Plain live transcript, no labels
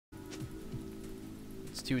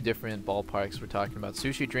it's two different ballparks we're talking about.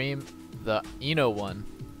 Sushi Dream, the Eno one.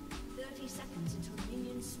 30 seconds until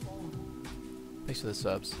minions spawn. Thanks for the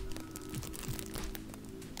subs.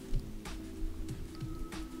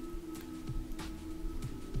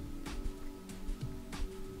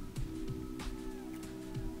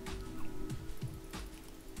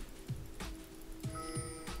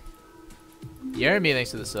 Jeremy,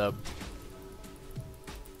 thanks for the sub.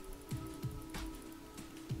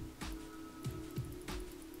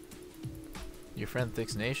 Your friend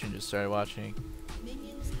Thix Nation just started watching.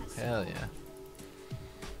 Hell yeah.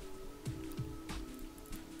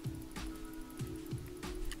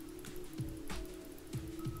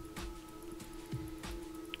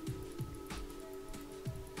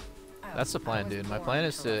 That's the plan, dude. My plan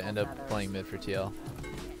is to end up playing mid for TL.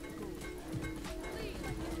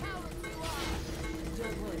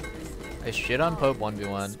 I shit on Pope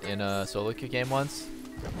 1v1 in a SoloQ game once.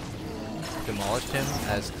 Demolished him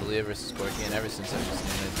as Talia versus Corky, and ever since I've just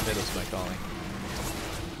named it Fiddle's my calling.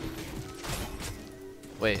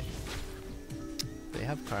 Wait. They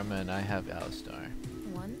have Karma and I have Alistar.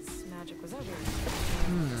 Once magic was over.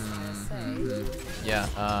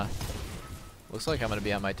 Yeah, looks like I'm gonna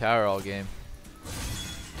be on my tower all game.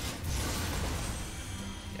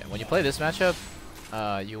 Yeah, when you play this matchup,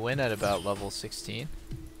 you win at about level 16.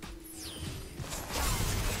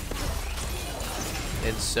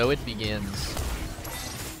 And so it begins.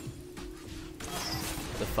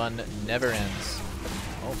 The fun never ends.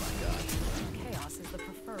 Oh my god. Chaos is the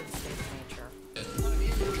preferred state of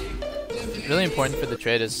nature. Really important for the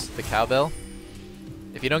trade is the cowbell.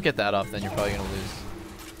 If you don't get that off, then you're probably gonna lose.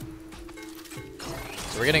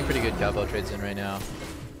 So we're getting pretty good cowbell trades in right now.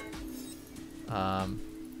 Oh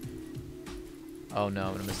no,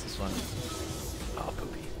 I'm gonna miss this one. Oh,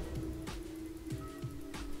 poopy.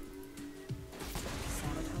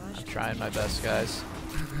 I'm trying my best, guys.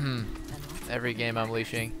 Every game I'm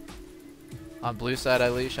leashing. On blue side I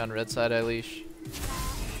leash, on red side I leash.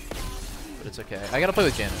 But it's okay. I gotta play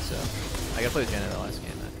with Janet, so. I gotta play with Janet in the last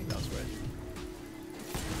game. I think that was worth.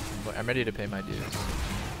 But I'm ready to pay my dues.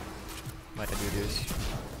 My dues.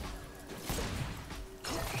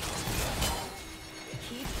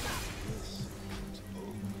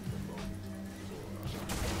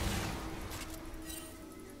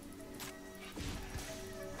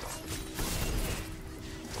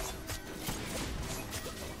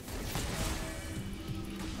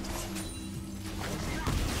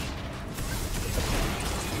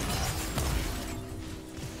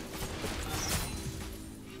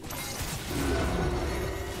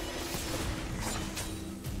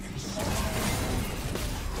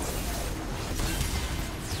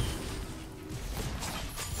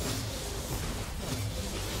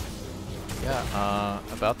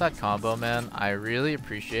 About that combo, man, I really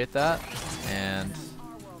appreciate that, and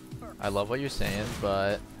I love what you're saying,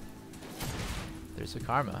 but there's a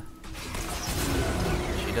karma.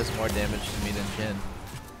 She does more damage to me than Jhin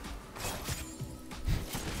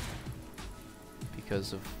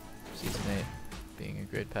because of Season 8 being a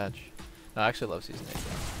great patch. No, I actually love Season 8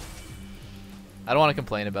 though. I don't want to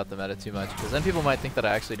complain about the meta too much, because then people might think that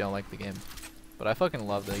I actually don't like the game, but I fucking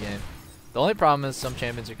love the game. The only problem is some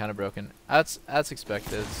champions are kind of broken. That's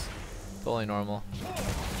expected. It's totally normal.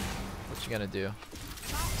 What you gonna do?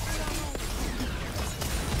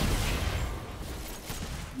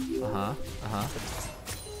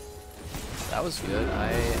 That was good.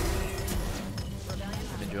 I'm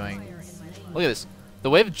enjoying. Look at this. The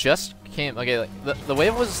wave just came. Okay, like the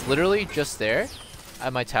wave was literally just there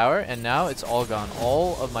at my tower, and now it's all gone.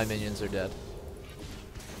 All of my minions are dead.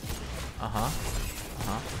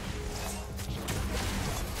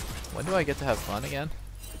 When do I get to have fun again?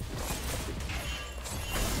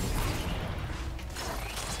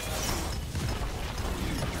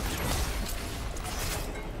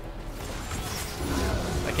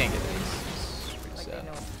 I can't get these. It's pretty sad.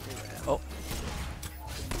 Oh.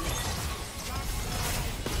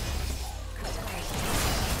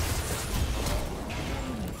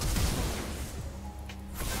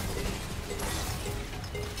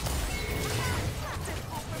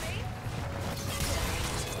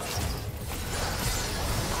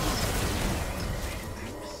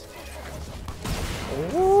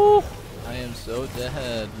 I am so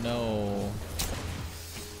dead. No.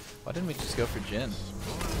 Why didn't we just go for Jhin?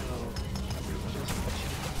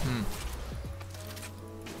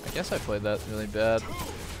 I guess I played that really bad.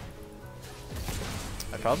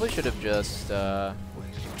 I probably should have just back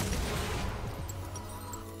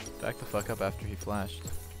the fuck up after he flashed.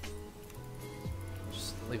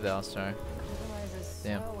 Just leave the Alistar.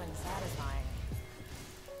 Damn.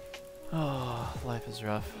 Oh, life is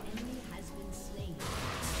rough.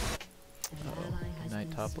 Uh-oh. Good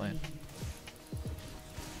night, top lane.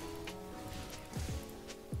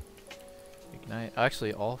 Ignite.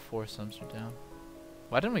 Actually, all 4 sums are down.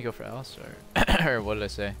 Why didn't we go for Alistar? Or what did I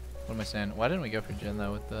say? What am I saying? Why didn't we go for Jhin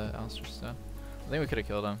though with the Alistar stuff? I think we could have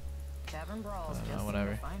killed him. Tavern brawls just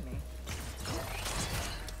whatever. seem to find me.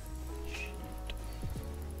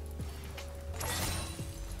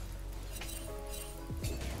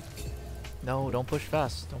 No, don't push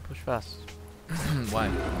fast. Don't push fast. Why? I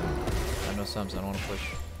have no sums. I don't want to push.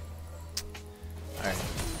 Alright.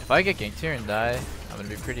 If I get ganked here and die, I'm going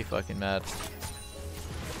to be pretty fucking mad.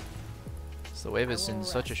 So the wave is in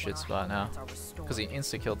such a shit spot now. Because he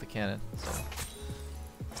insta-killed the cannon. So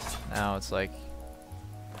now it's like...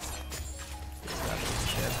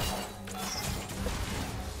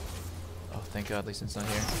 Oh, thank God Lee Sin's not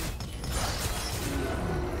here.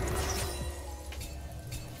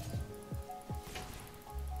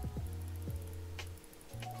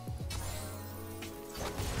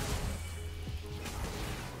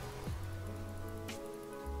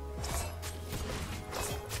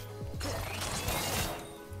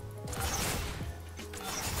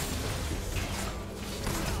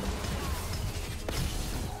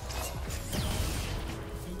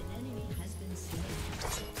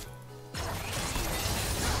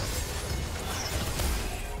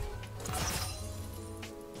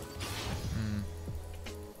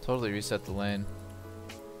 Totally reset the lane.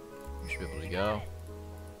 We should be able to go.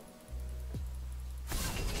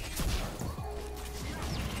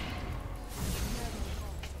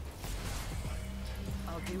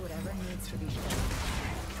 I'll do whatever needs to be done.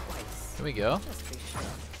 Twice. Can we go? Just be sure.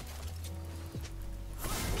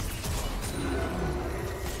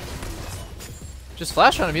 Just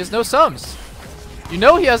flash on him. He has no sums. You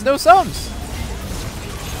know he has no sums.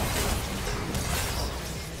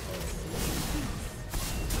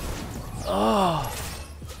 Oh,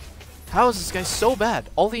 how is this guy so bad?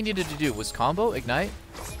 All he needed to do was combo, ignite,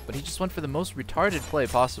 but he just went for the most retarded play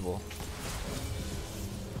possible.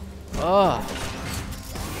 Oh.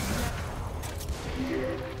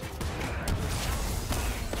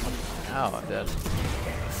 Ow, I'm dead.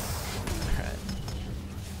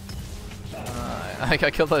 Alright. I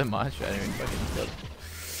got killed by the monster. I didn't even fucking kill him.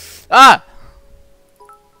 Ah!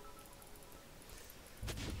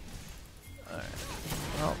 Alright.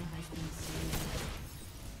 Well.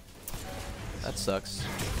 That sucks.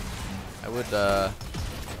 I would,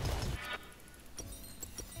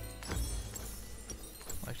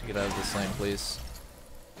 like to get out of this lane, please.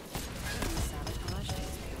 Sabotage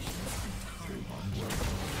takes patience and time.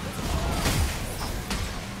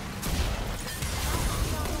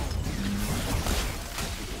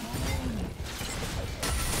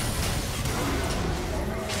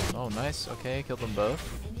 Oh, nice. Okay, killed them both.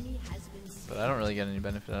 But I don't really get any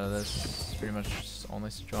benefit out of this. It's pretty much just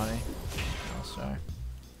only Sejuani. Oh, sorry.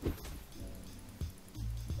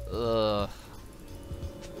 Ugh.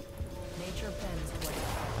 Nature bends to what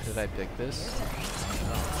it Why did I pick this?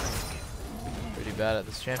 Oh. Pretty bad at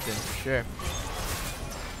this champion for sure.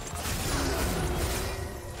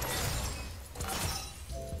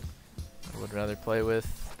 I would rather play with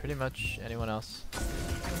pretty much anyone else. I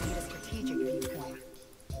need a strategic viewpoint.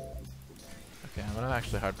 Okay, I'm gonna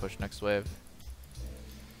actually hard push next wave.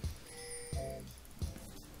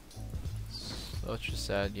 Such a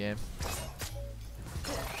sad game.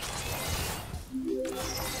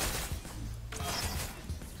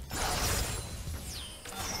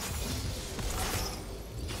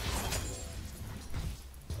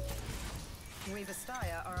 We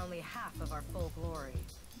Xayah are only half of our full glory.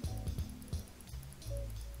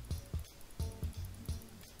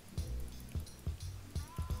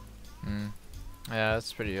 Yeah,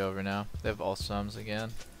 it's pretty over now. They have all sums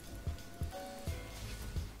again.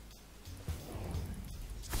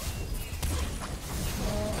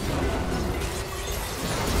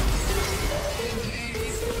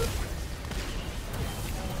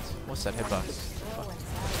 What's that hitbox? Fuck.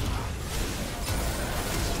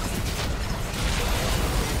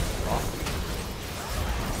 Oh.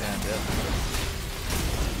 Damn, dead.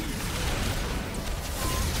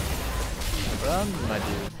 Run, my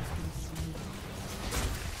dude.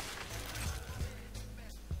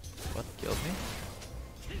 What killed me?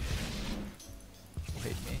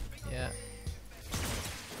 Wait me. Yeah.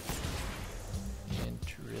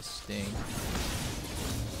 Interesting.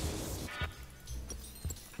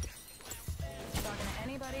 Talking to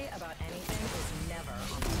anybody about anything is never on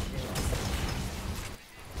the to-do list.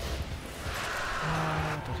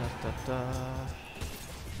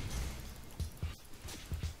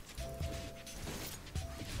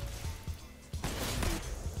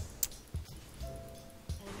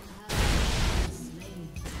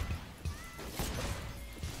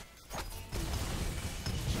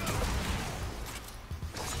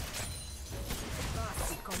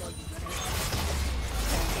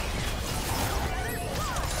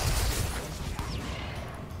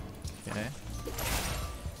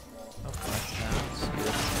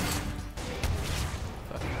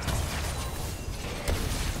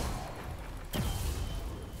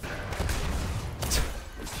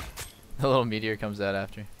 Oh, meteor comes out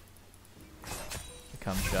after. The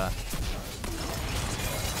cum shot.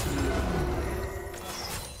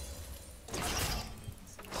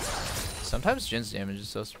 Sometimes Jin's damage is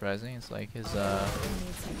so surprising. It's like his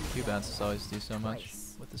Q bounces always do so much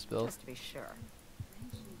with this build. Just to be sure.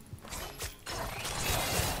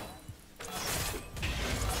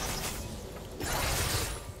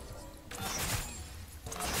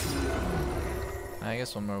 I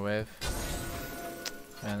guess one more wave.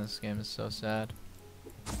 Man, this game is so sad.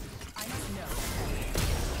 I know.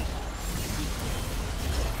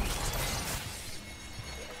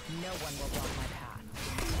 No one will block my path.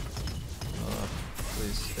 Oh,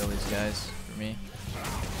 please kill these guys for me.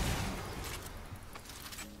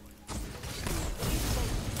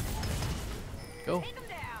 Go.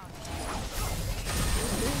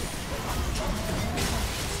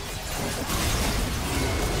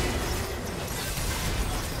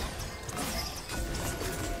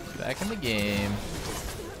 Back in the game.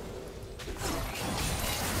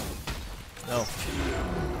 No.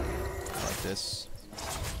 Like this.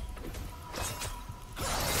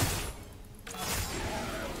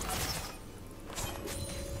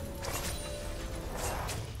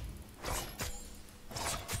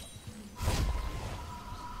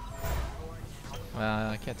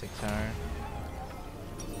 Well, I can't take tower.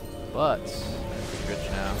 But I'm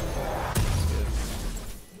rich now. That's good.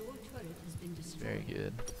 Your turret has been It's destroyed. very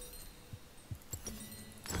good.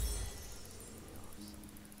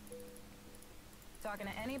 Talking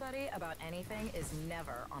to anybody about anything is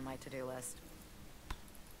never on my to-do list.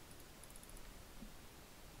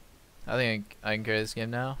 I think I can carry this game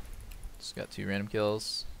now. Just got 2 random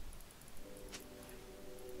kills.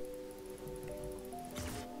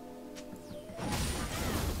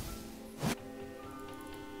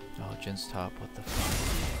 Oh, Jin's top. What the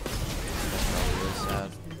fuck? That's probably really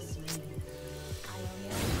sad.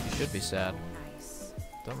 You should be sad. Nice.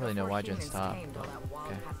 Don't really know why Jin's top, Tamed but all that wild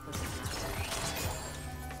okay. cataclysm.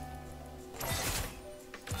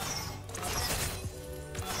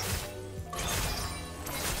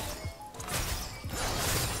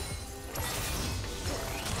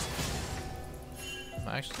 I'm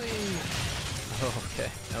actually... Oh, okay.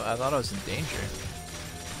 No, I thought I was in danger. This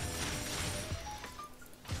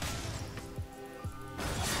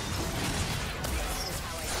is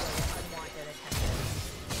how I deal with unwanted attention.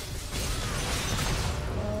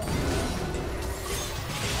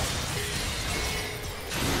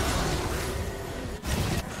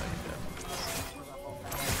 We're level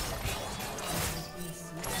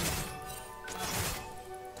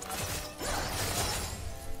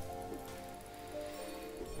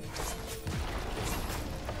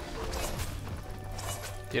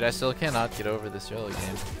Dude, I still cannot get over this early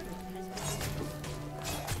game.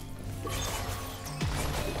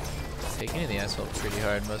 Taking in the asshole pretty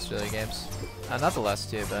hard most early games. Not the last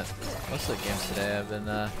 2, but most of the games today I've been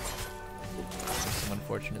some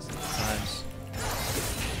unfortunate times.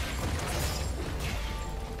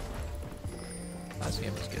 Last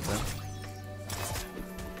game was good though.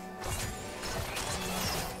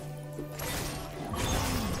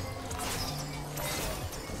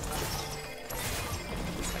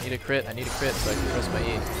 I need a crit so I can press my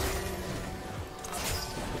E.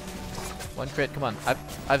 1 crit, come on.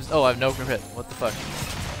 I've no crit. What the fuck?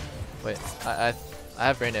 Wait, I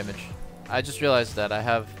have brain damage. I just realized that I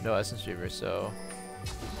have no essence reaver, so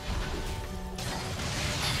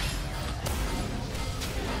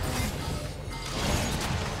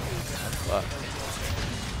fuck.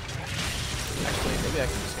 Actually, maybe I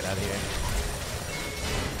can just get out of here.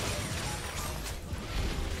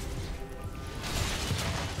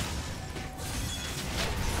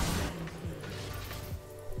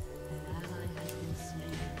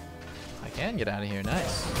 I can get out of here,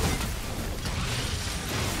 nice.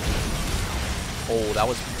 Oh, that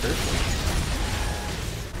was perfect.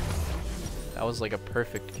 That was like a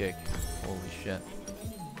perfect kick. Holy shit.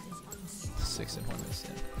 6 and 1 this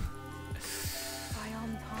in.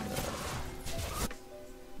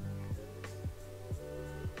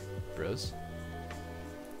 Bros?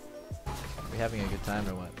 Are we having a good time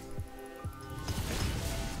or what?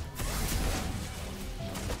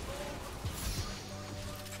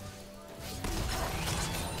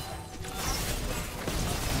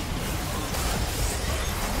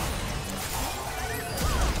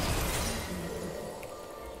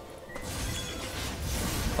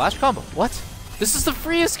 Flash combo, what? This is the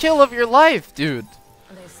freest kill of your life, dude!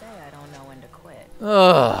 They say I don't know when to quit.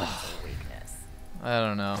 Ugh. Weakness. I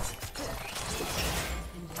don't know.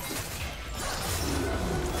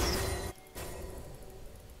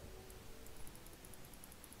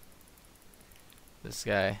 This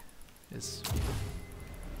guy is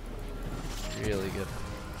Really good.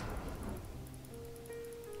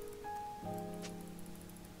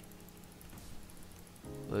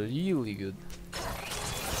 Really good.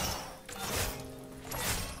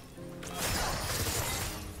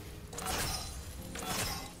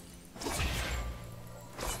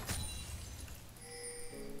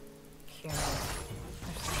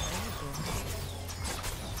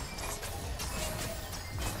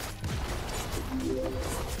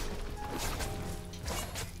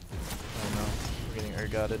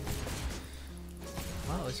 Got it.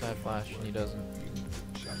 Well, at least I have flash and he doesn't.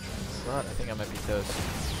 But I think I might be toast.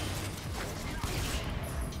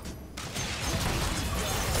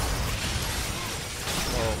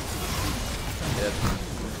 Oh, I'm dead.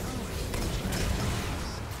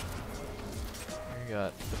 We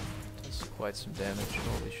got does quite some damage.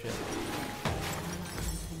 Holy shit.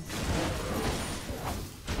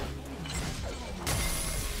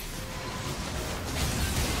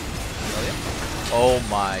 Oh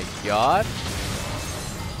my god.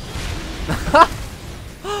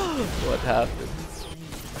 What happened?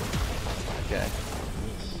 Okay.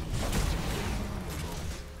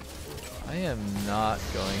 I am not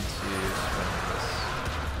going to sprint this.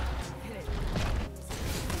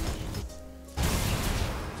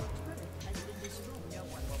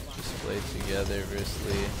 Just play together,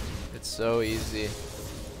 Versely. It's so easy.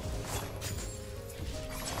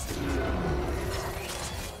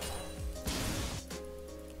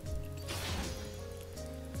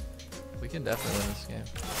 We can definitely win this game.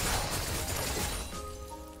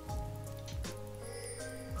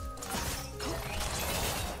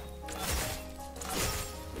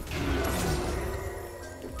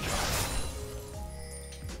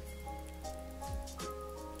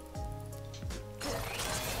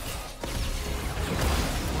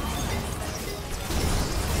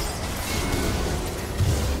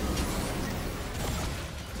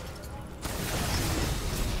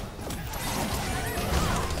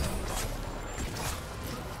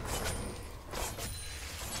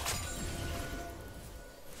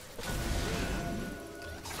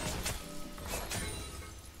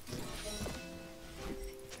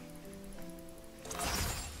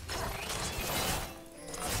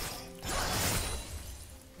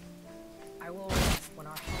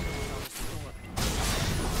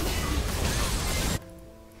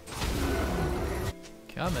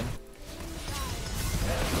 Coming.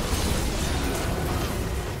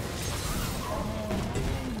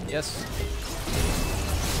 Yes.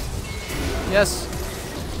 Yes.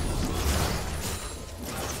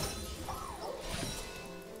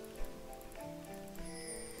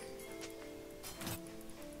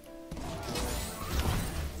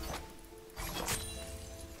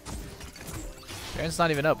 Baron's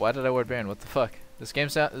not even up. Why did I ward Baron? What the fuck? This game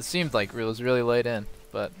it seemed like it was really late in,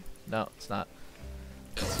 but no, it's not.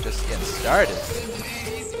 It's just getting started.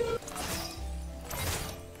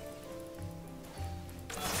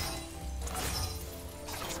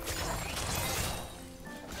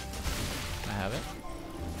 I have it.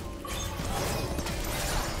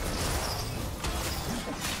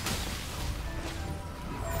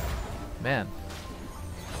 Man.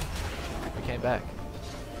 We came back.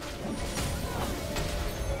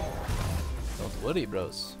 Those Woody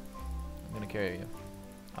bros. I'm gonna carry you.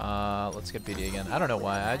 Let's get PD again. I don't know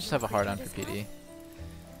why. I just have a hard on for PD.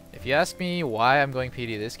 If you ask me why I'm going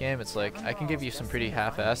PD this game, it's like I can give you some pretty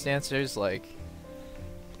half-assed answers, like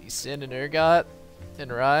Sin and Urgot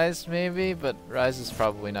and Ryze maybe, but Ryze is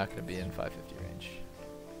probably not going to be in 550 range.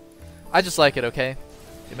 I just like it, okay?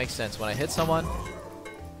 It makes sense. When I hit someone...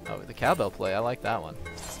 Oh, the cowbell play. I like that one.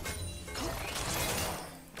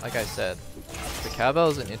 Like I said, the cowbell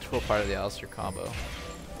is an integral part of the Alistar combo.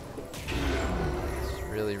 It's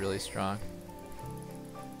really, really strong.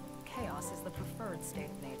 Chaos is the preferred state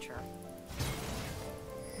of nature.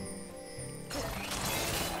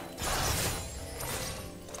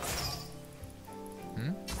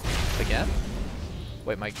 Again?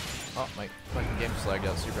 Wait, my fucking game just lagged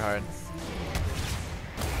out super hard.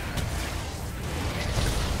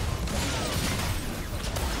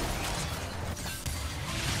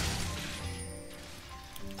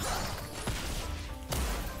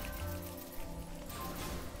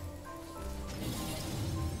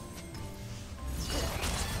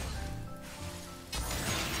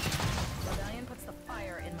 Rebellion puts the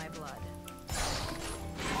fire in my blood.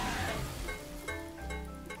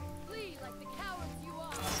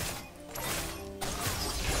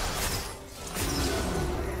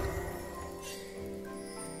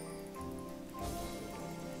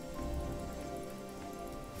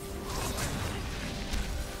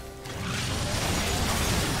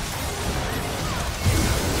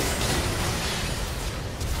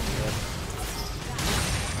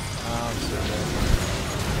 so bad.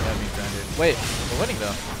 Got me grounded. Wait, we're winning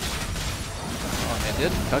though. Oh, it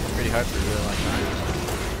did cut pretty hard for a really long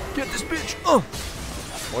time. Get this bitch! Oh!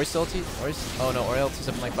 Ori's ulti? Oh no, Ori ulti's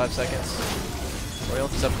up in like 5 seconds. Ori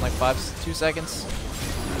ulti's up in like 2 seconds.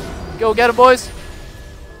 Go get him, boys!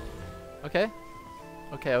 Okay.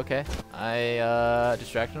 Okay. I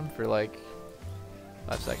distracted him for like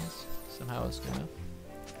 5 seconds. Somehow it's good enough.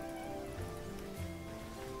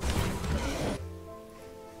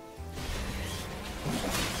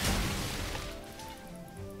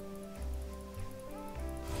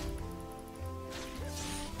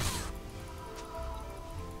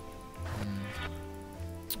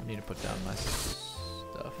 I need to put down my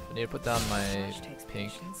stuff. I need to put down my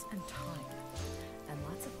pink. And time, and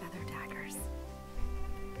lots of feather daggers.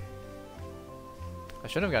 I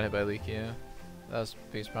shouldn't have got hit by LQ. That was the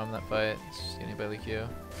biggest problem in that fight. It's just getting hit by LQ.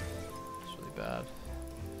 It's really bad.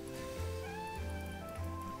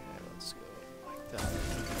 Okay, let's go like that.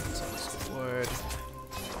 Let's have this ward.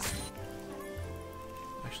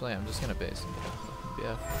 Actually, I'm just gonna base and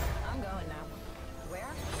BF. I'm going now.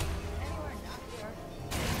 Where? Anywhere not here.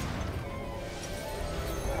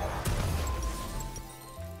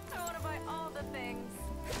 I want to buy all the things.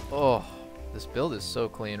 Oh, this build is so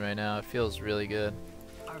clean right now. It feels really good.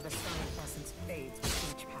 Our Vistonic essence fades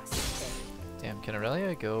with each passing day. Damn, can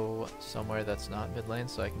Aurelia go somewhere that's not mid lane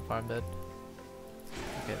so I can farm mid?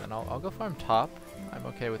 Okay, then I'll go farm top. I'm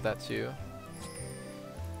okay with that too.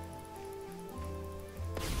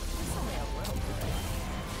 It's only a little bit.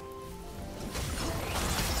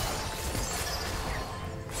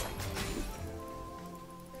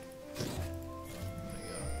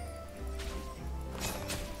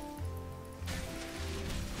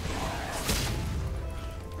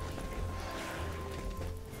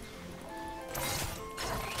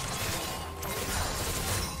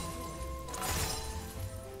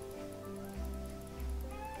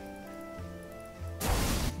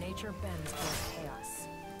 Nature bends toward chaos.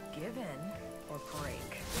 Give in or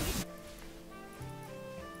break.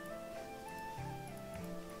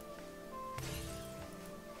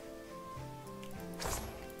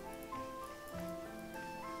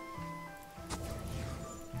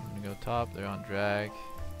 I'm gonna go top. They're on drag.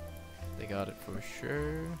 They got it for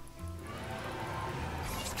sure.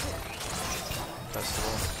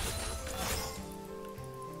 Festival.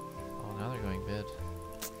 Oh, now they're going mid.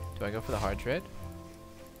 Do I go for the hard trade?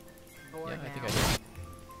 Yeah, I think I do.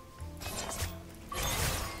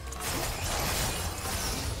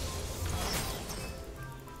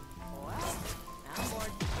 Well, I'm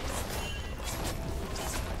bored.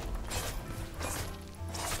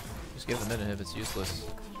 Just give the mid inhib, it's useless.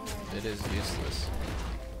 It is useless.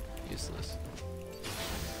 Useless.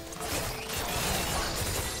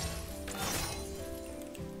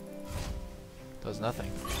 Does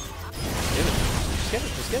nothing. Give it. Just give it.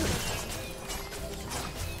 Just give it.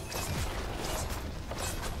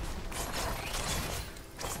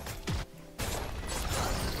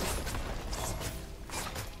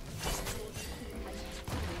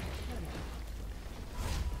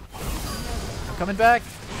 I'm coming back.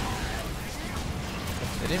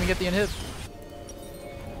 They didn't even get the inhib.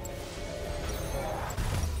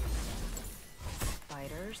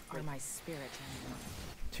 Fighters are my spirit animal.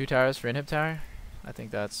 2 towers for inhib tower. I think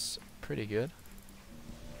that's pretty good.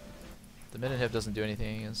 The mid inhib doesn't do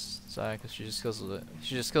anything against Xayah because she just kills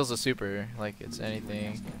the super like it's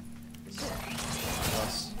anything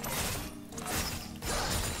else.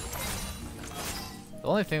 The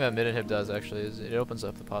only thing that mid inhib does actually is it opens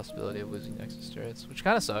up the possibility of losing Nexus turrets, which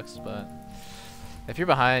kind of sucks, but if you're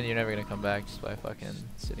behind, you're never gonna come back just by fucking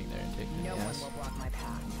sitting there and taking No the one ass. will block my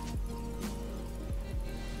path.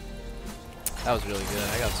 That was really good.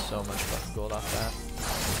 I got so much fucking gold off that.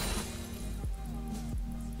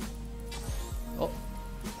 Oh.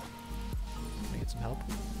 Let me get some help.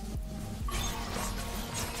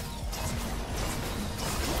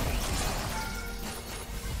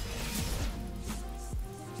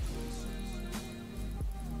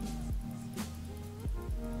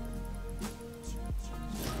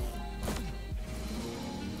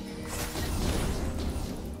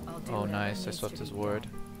 Oh nice, I swept his ward.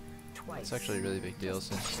 It's actually a really big deal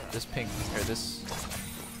since this pink or this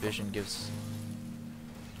vision gives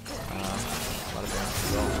a lot of damage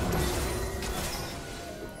as well.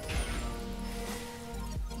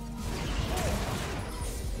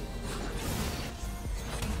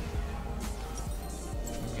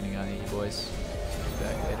 I'm getting on you boys. Be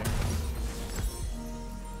back later.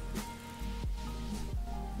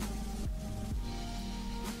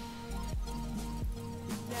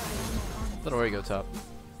 Let Ori go top.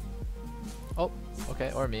 Oh,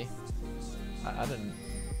 okay, or me. I didn't.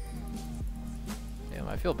 Damn,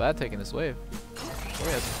 I feel bad taking this wave.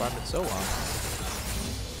 Corey hasn't farmed it so long.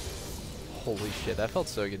 Holy shit, that felt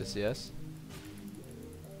so good to CS.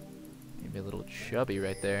 Maybe a little chubby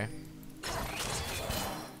right there.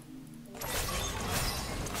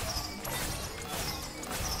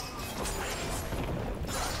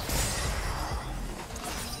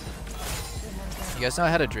 You guys know I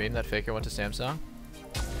had a dream that Faker went to Samsung?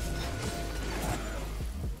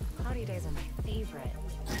 Cloudy days are my favorite.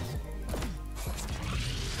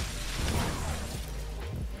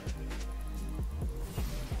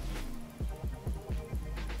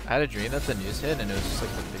 I had a dream that the news hit and it was just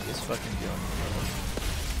like the biggest fucking deal in the world.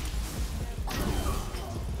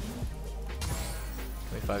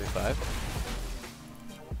 Can we 5v5?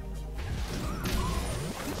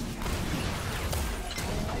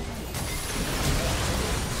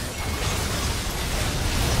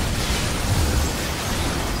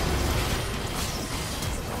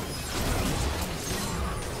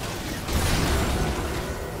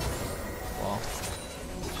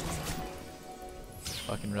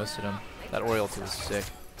 Fucking roasted him. That royalty was sick.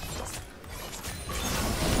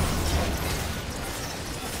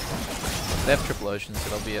 They have triple ocean, so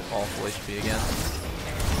they'll be at all full HP again.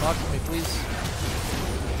 Talk to me, please.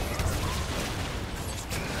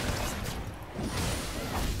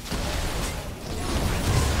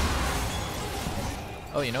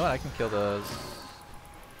 Oh, you know what? I can kill those.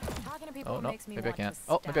 Oh, no. Maybe I can't.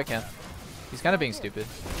 Oh, maybe I can. He's kind of being stupid.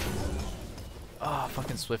 Oh,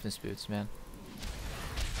 fucking swiftness boots, man.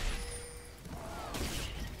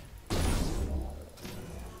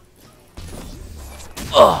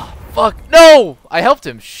 Oh, fuck. No! I helped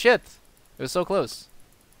him. Shit. It was so close.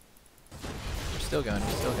 We're still going. We're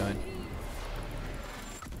still going.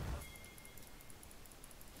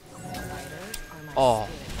 Oh.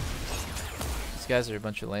 These guys are a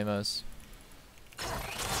bunch of lamos.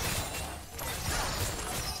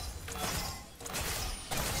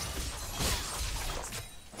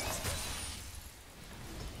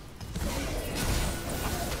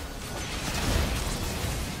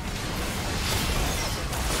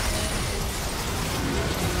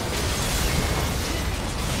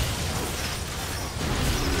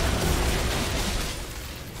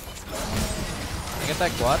 Get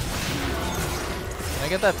that quad? Can I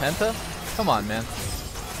get that penta? Come on, man.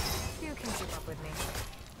 You can keep up with me.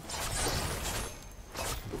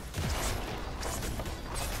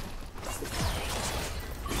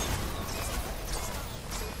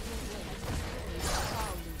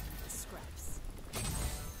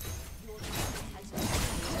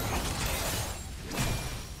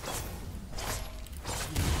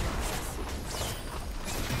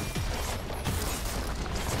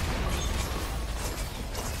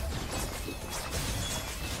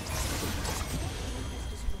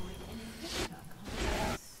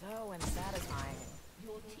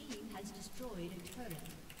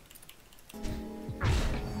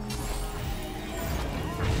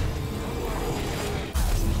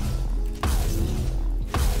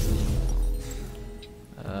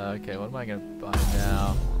 Okay, what am I gonna buy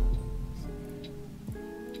now?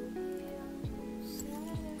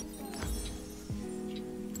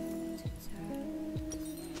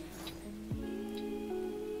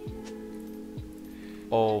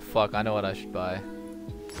 Oh fuck, I know what I should buy.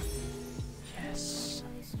 Yes.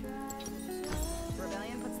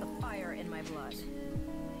 Rebellion puts the fire in my blood.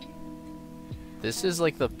 This is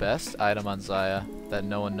like the best item on Xayah that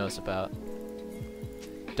no one knows about.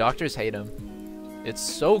 Doctors hate him. It's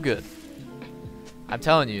so good. I'm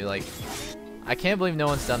telling you, like, I can't believe no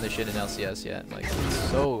one's done this shit in LCS yet. Like, it's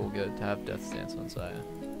so good to have Death Stance on Xayah.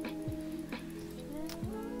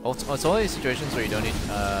 It's only situations where you don't need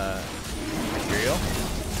material,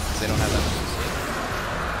 because they don't have that much to see.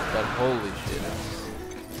 But holy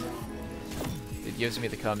shit, it gives me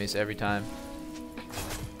the cummies every time.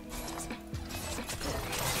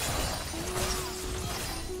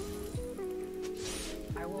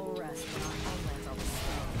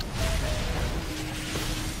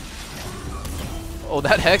 Oh,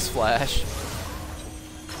 that Hex Flash.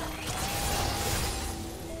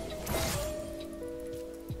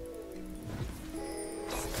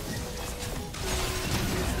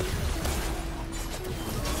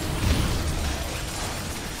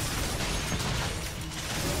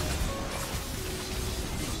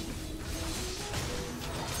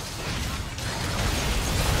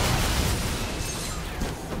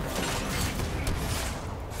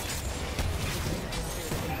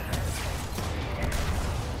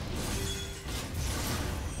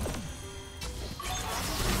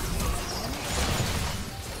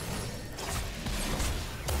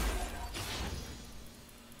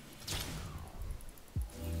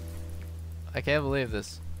 I can't believe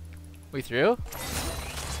this. We threw?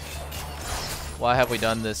 Why have we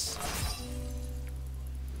done this?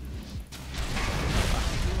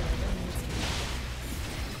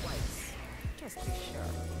 Just to be sure.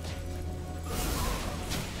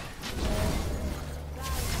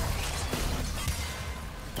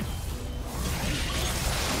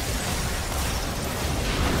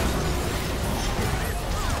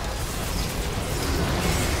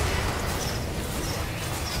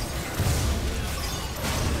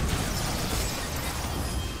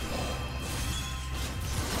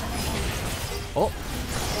 Oh.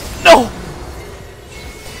 No!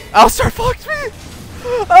 Alistar fucked me!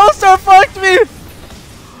 Alistar fucked me!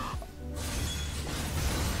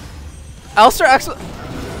 Alistar actually...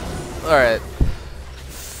 Alright.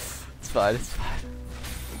 It's fine, it's fine.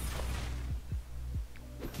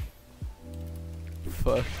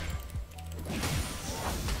 Fuck.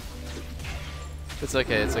 It's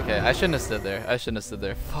okay, it's okay. I shouldn't have stood there. I shouldn't have stood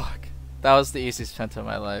there. Fuck. That was the easiest penta of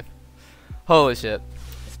my life. Holy shit.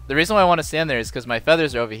 The reason why I want to stand there is because my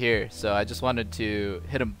feathers are over here, so I just wanted to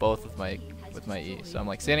hit them both with my E. So I'm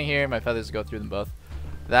like standing here, my feathers go through them both.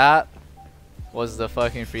 That was the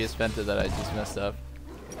fucking freest penta that I just messed up.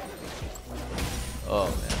 Oh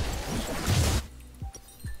man.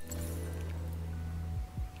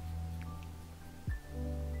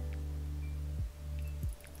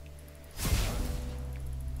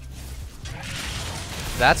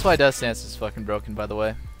 That's why Death Stance is fucking broken, by the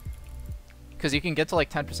way. Because you can get to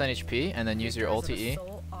like 10% HP and then use your ulti E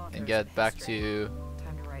and get back to,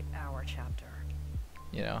 Time to write our chapter.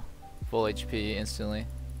 you know, full HP instantly.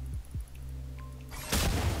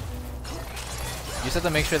 You just have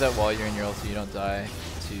to make sure that while you're in your ulti you don't die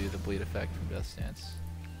to the bleed effect from Death Stance.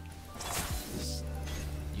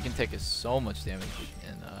 You can take so much damage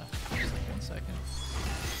in just like 1 second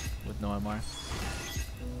with no MR.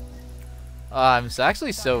 I'm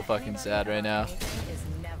actually so fucking sad right now. Anything is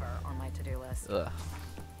never on my to-do list. Ugh.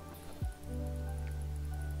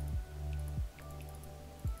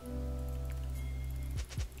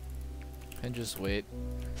 And just wait.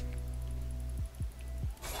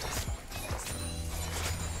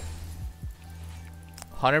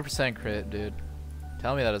 100% crit, dude.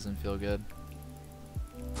 Tell me that doesn't feel good.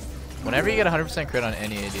 Whenever you get 100% crit on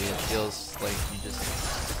any AD, it feels like you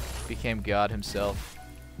just became God himself.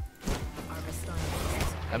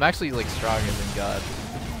 I'm actually like stronger than God.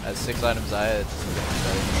 At 6 items Xayah, it's better.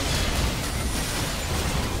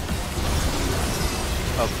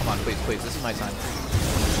 Oh, come on, please, please. This is my time.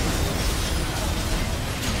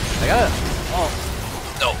 I got it. Oh.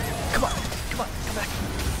 No. Come on. Come on. Come back.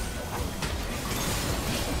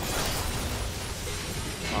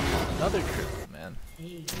 Oh, another triple, man.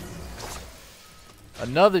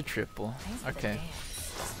 Another triple. Okay.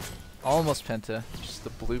 Almost penta. Just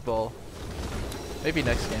the blue ball. Maybe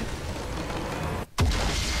next game.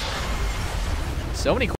 So many